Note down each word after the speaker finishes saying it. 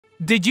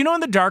Did you know in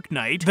The Dark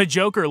Knight, the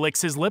Joker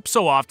licks his lips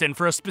so often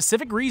for a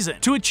specific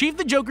reason? To achieve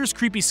the Joker's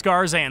creepy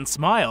scars and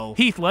smile,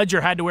 Heath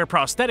Ledger had to wear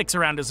prosthetics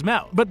around his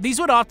mouth, but these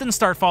would often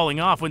start falling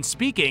off when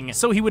speaking,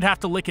 so he would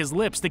have to lick his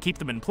lips to keep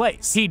them in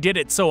place. He did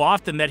it so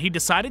often that he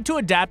decided to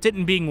adapt it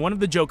in being one of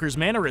the Joker's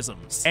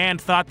mannerisms,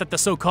 and thought that the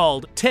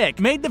so-called tick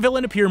made the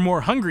villain appear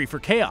more hungry for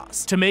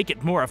chaos. To make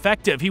it more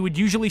effective, he would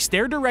usually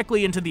stare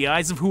directly into the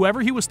eyes of whoever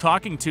he was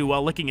talking to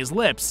while licking his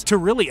lips to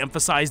really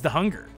emphasize the hunger.